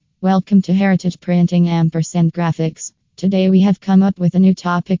Welcome to Heritage Printing Ampersand Graphics. Today we have come up with a new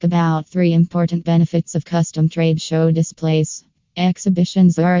topic about 3 important benefits of custom trade show displays.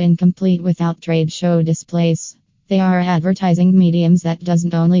 Exhibitions are incomplete without trade show displays. They are advertising mediums that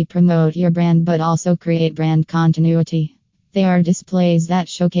doesn't only promote your brand but also create brand continuity. They are displays that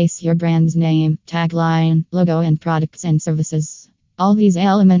showcase your brand's name, tagline, logo, and products and services. All these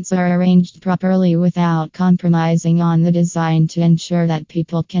elements are arranged properly without compromising on the design to ensure that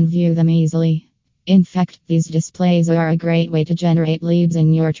people can view them easily. In fact, these displays are a great way to generate leads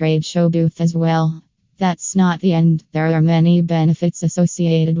in your trade show booth as well. That's not the end. There are many benefits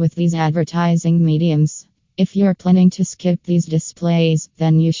associated with these advertising mediums. If you're planning to skip these displays,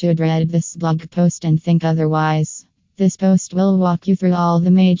 then you should read this blog post and think otherwise. This post will walk you through all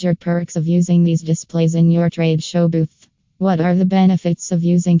the major perks of using these displays in your trade show booth. What are the benefits of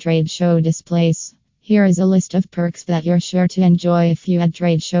using trade show displays? Here is a list of perks that you're sure to enjoy if you add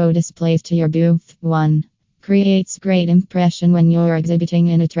trade show displays to your booth. 1. Creates great impression when you're exhibiting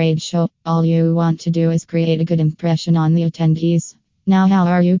in a trade show. All you want to do is create a good impression on the attendees. Now, how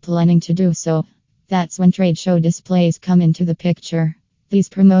are you planning to do so? That's when trade show displays come into the picture. These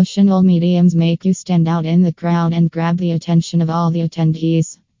promotional mediums make you stand out in the crowd and grab the attention of all the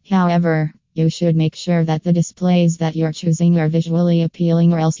attendees. However, you should make sure that the displays that you're choosing are visually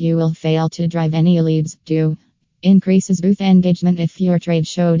appealing, or else you will fail to drive any leads. 2. Increases booth engagement. If your trade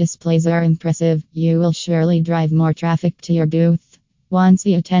show displays are impressive, you will surely drive more traffic to your booth. Once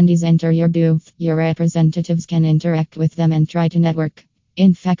the attendees enter your booth, your representatives can interact with them and try to network.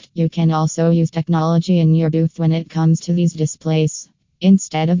 In fact, you can also use technology in your booth when it comes to these displays.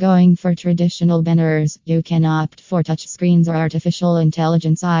 Instead of going for traditional banners, you can opt for touchscreens or artificial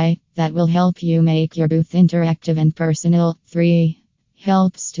intelligence AI that will help you make your booth interactive and personal. 3.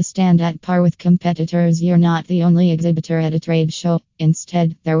 Helps to stand at par with competitors. You're not the only exhibitor at a trade show.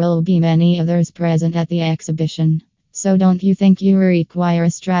 Instead, there will be many others present at the exhibition. So don't you think you require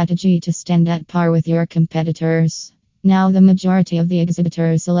a strategy to stand at par with your competitors? Now, the majority of the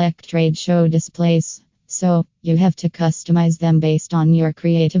exhibitors select trade show displays. So, you have to customize them based on your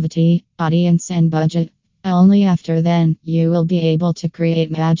creativity, audience, and budget. Only after then, you will be able to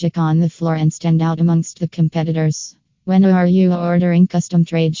create magic on the floor and stand out amongst the competitors. When are you ordering custom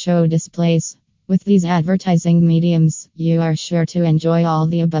trade show displays? With these advertising mediums, you are sure to enjoy all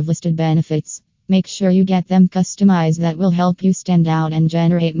the above listed benefits. Make sure you get them customized. That will help you stand out and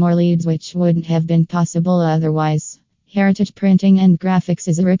generate more leads, which wouldn't have been possible otherwise. Heritage Printing and Graphics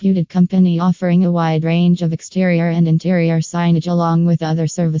is a reputed company offering a wide range of exterior and interior signage along with other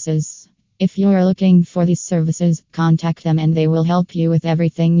services. If you're looking for these services, contact them and they will help you with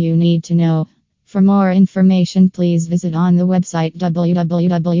everything you need to know. For more information, please visit on the website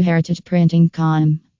www.heritageprinting.com.